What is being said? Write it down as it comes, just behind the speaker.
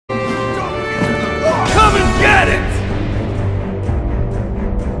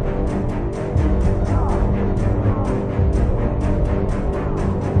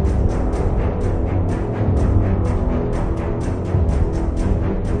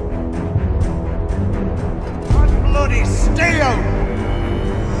Damn!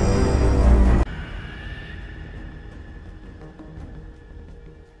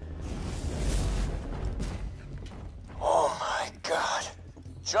 Oh my God.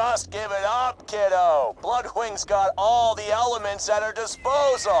 Just give it up, kiddo. Bloodwing's got all the elements at her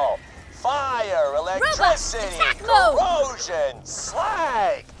disposal. Fire, electricity, corrosion,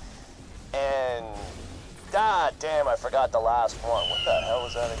 slag, and... God damn, I forgot the last one. What the hell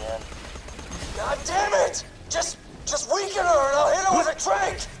was that again? God damn it! Just weaken her and I'll hit her with a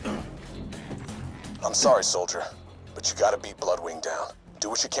drink! I'm sorry, soldier, but you gotta beat Bloodwing down. Do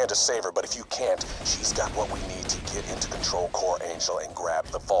what you can to save her, but if you can't, she's got what we need to get into Control Core Angel and grab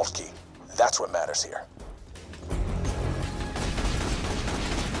the vault key. That's what matters here.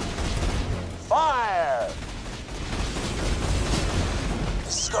 Fire!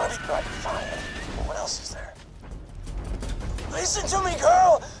 This is gonna be right. Fire. Well, what else is there? Listen to me,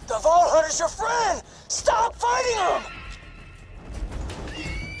 girl! The Vault Hunter's your friend! Stop fighting him!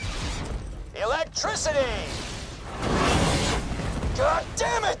 Electricity! God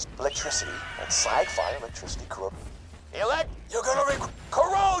damn it! Electricity. And slag, fire, electricity, corrosion. You're gonna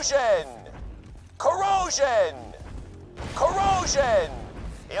corrosion! Corrosion! Corrosion!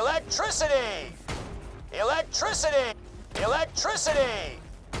 Electricity! Electricity! Electricity!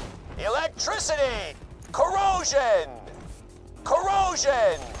 Electricity! Corrosion!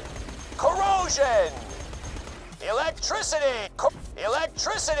 Corrosion! Corrosion! Electricity!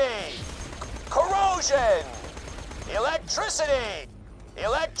 Electricity! Corrosion! Electricity!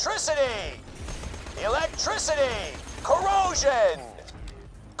 Electricity! Electricity! Corrosion!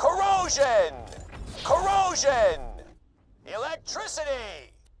 Corrosion! Corrosion!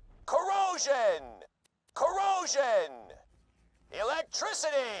 Electricity! Corrosion! Corrosion!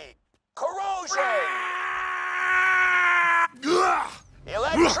 Electricity! Corrosion!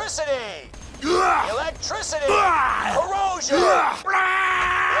 Electricity! Electricity! Corrosion!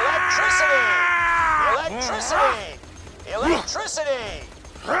 Electricity! Electricity! Electricity!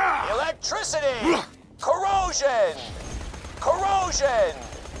 Electricity! Corrosion! Corrosion!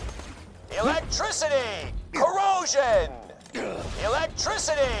 Electricity! Corrosion!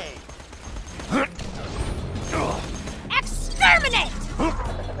 Electricity! Exterminate!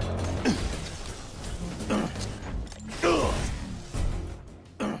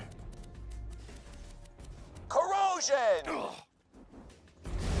 Corrosion!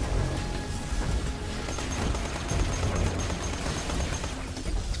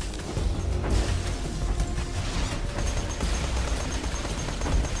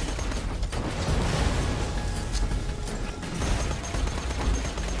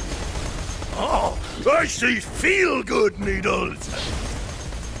 Oh, I see feel-good needles.